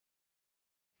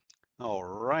All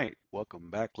right, welcome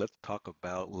back. Let's talk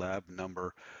about lab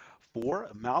number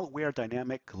 4, malware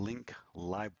dynamic link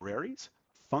libraries,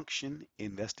 function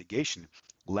investigation.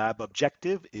 Lab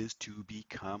objective is to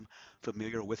become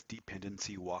familiar with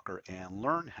dependency walker and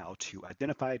learn how to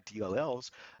identify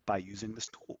DLLs by using this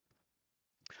tool.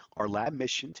 Our lab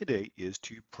mission today is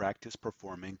to practice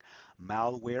performing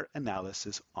malware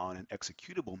analysis on an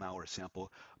executable malware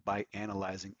sample by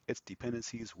analyzing its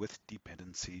dependencies with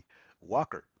dependency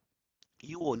walker.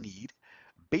 You will need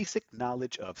basic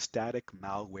knowledge of static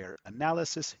malware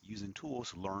analysis using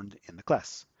tools learned in the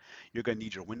class. You're going to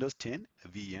need your Windows 10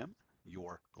 VM,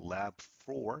 your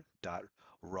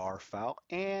lab4.rar file,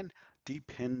 and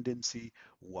dependency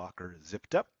walker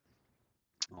zipped up.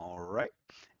 All right.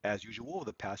 As usual,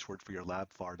 the password for your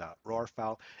lab4.rar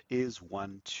file is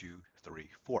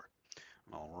 1234.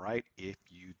 All right. If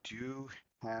you do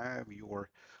have your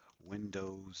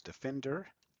Windows Defender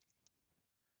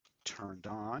turned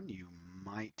on, you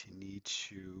might need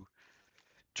to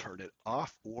turn it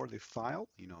off, or the file,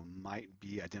 might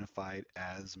be identified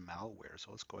as malware. So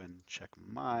let's go ahead and check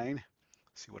mine.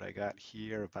 See what I got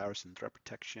here. Virus and threat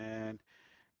protection.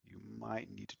 You might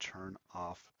need to turn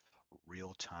off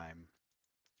real-time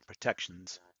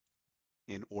protections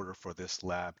in order for this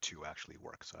lab to actually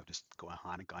work. So I've just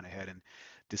gone ahead and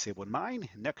disabled mine.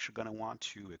 Next, you're going to want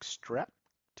to extract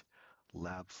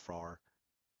lab4,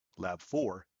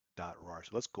 lab4.rar.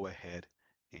 So let's go ahead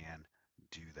and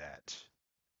do that.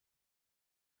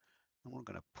 And we're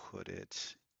going to put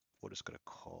it, we're just going to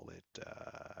call it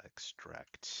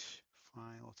extract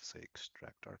file. Let's say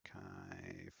extract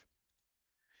archive.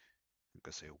 I'm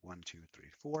going to say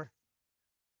 1234.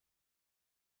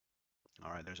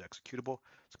 All right, there's executable.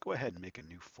 Let's go ahead and make a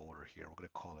new folder here. We're going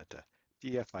to call it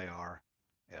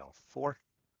DFIRL4.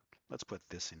 Let's put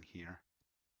this in here.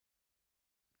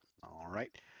 All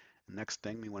right. Next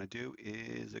thing we want to do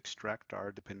is extract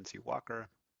our dependency walker.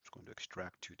 It's going to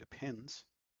extract to depends.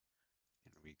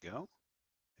 Here we go.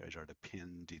 There's our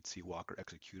dependency walker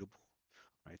executable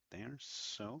right there.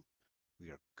 So we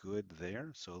are good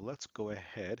there. So let's go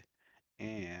ahead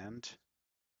and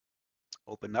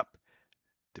open up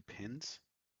depends.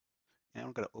 And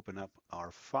we're going to open up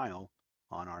our file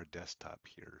on our desktop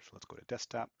here. So let's go to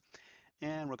desktop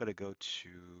and we're going to go to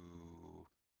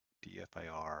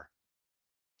DFIR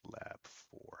lab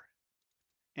 4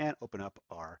 and open up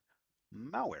our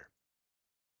malware.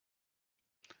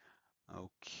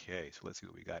 Okay, so let's see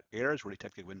what we got. Errors were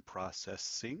detected when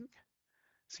processing.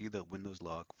 See the Windows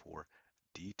log for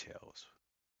details.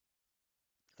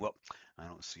 Well, I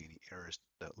don't see any errors.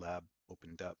 That lab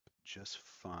opened up just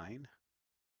fine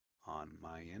on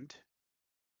my end.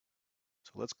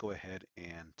 So let's go ahead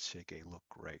and take a look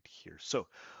right here. So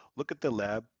look at the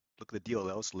lab, look at the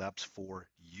DLLs, labs 4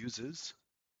 uses,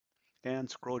 and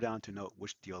scroll down to note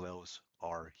which DLLs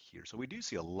are here. So we do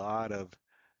see a lot of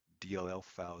DLL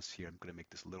files here. I'm going to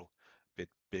make this a little bit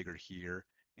bigger here.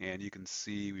 And you can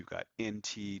see we've got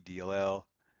NT, DLL,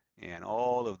 and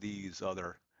all of these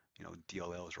other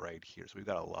DLLs right here. So we've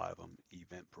got a lot of them: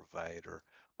 event provider,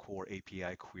 core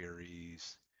API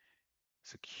queries,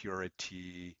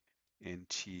 security,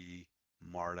 NT,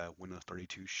 MARTA, Windows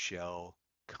 32 shell,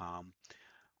 COM,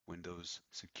 Windows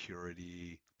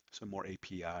security, some more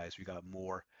APIs. We got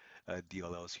more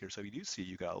DLLs here. So you do see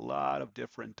you got a lot of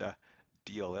different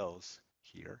DLLs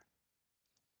here.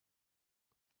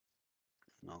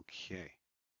 Okay.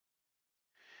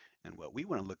 And what we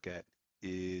want to look at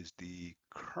is the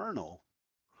kernel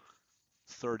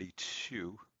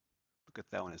 32. Look at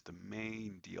that one as the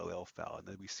main DLL file. And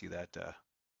then we see that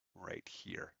right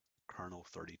here. Kernel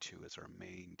 32 is our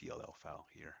main DLL file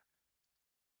here.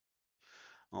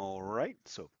 All right,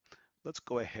 so let's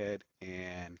go ahead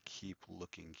and keep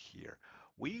looking here.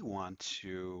 We want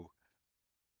to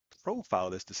profile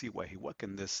this to see what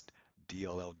can this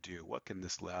DLL do? What can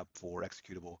this lab4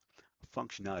 executable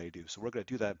functionality do? So we're going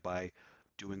to do that by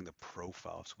doing the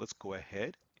profile. So let's go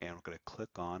ahead and we're going to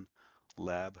click on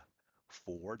lab4.exe.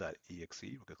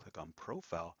 We're going to click on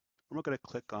profile and we're going to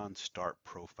click on start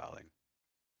profiling.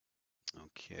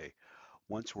 Okay,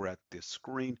 once we're at this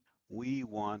screen, we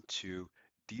want to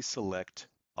deselect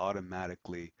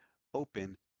automatically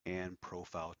open and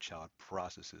profile child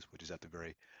processes, which is at the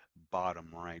very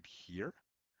bottom right here.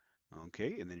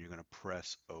 Okay, and then you're going to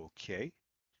press OK. And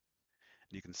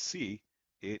you can see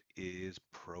it is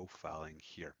profiling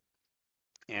here.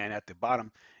 And at the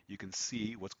bottom, you can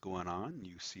see what's going on.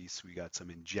 You see, so we got some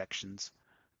injections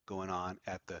going on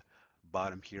at the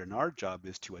bottom here. And our job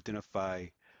is to identify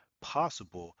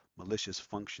possible malicious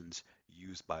functions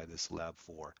used by this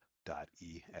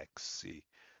lab4.exe.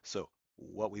 So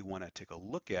what we want to take a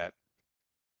look at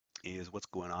is what's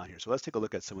going on here. So let's take a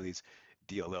look at some of these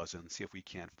DLLs and see if we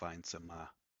can't find some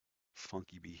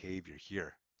funky behavior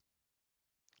here.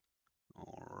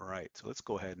 All right, so let's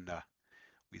go ahead and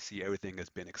we see everything has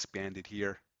been expanded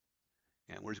here,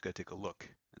 and we're just going to take a look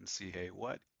and see, hey,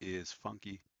 what is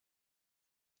funky?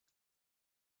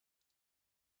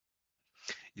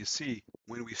 You see,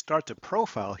 when we start to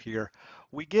profile here,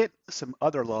 we get some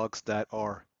other logs that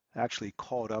are actually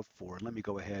called up for. Let me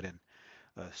go ahead and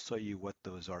show you what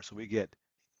those are. So we get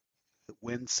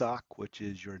WinSock, which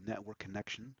is your network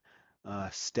connection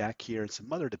stack here, and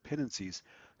some other dependencies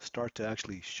start to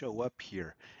actually show up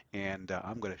here. And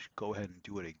I'm going to go ahead and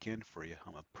do it again for you.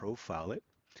 I'm going to profile it,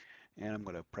 and I'm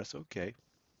going to press OK.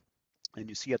 And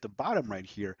you see at the bottom right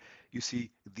here, you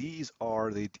see these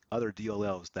are the other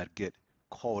DLLs that get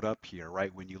called up here,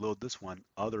 right? When you load this one,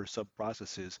 other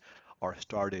sub-processes are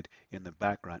started in the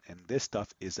background, and this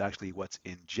stuff is actually what's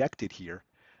injected here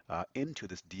into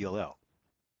this DLL.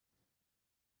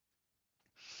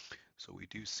 So we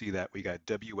do see that we got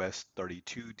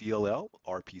WS32 DLL,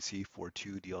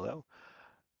 RPC42 DLL,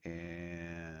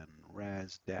 and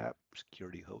RASDAP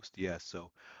security host. Yeah,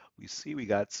 so we see we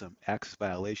got some access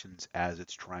violations as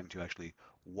it's trying to actually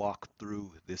walk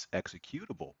through this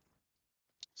executable.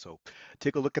 So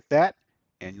take a look at that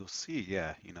and you'll see,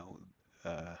 yeah,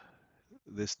 uh,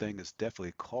 this thing is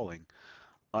definitely calling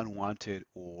unwanted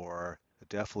or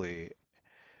definitely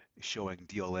showing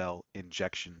DLL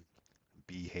injection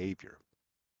behavior.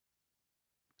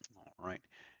 All right.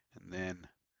 And then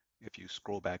if you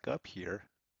scroll back up here,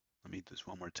 let me do this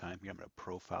one more time here. I'm going to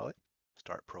profile it,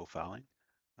 start profiling.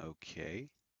 Okay.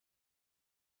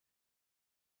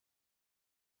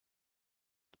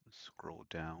 Scroll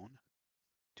down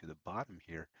to the bottom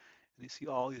here. And you see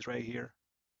all these right here.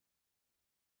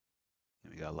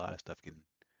 And we got a lot of stuff can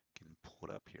pull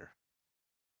it up here.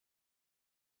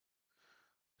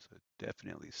 So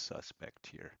definitely suspect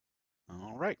here.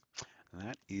 All right.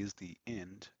 That is the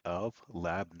end of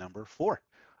lab number 4.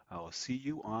 I will see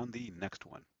you on the next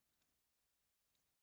one.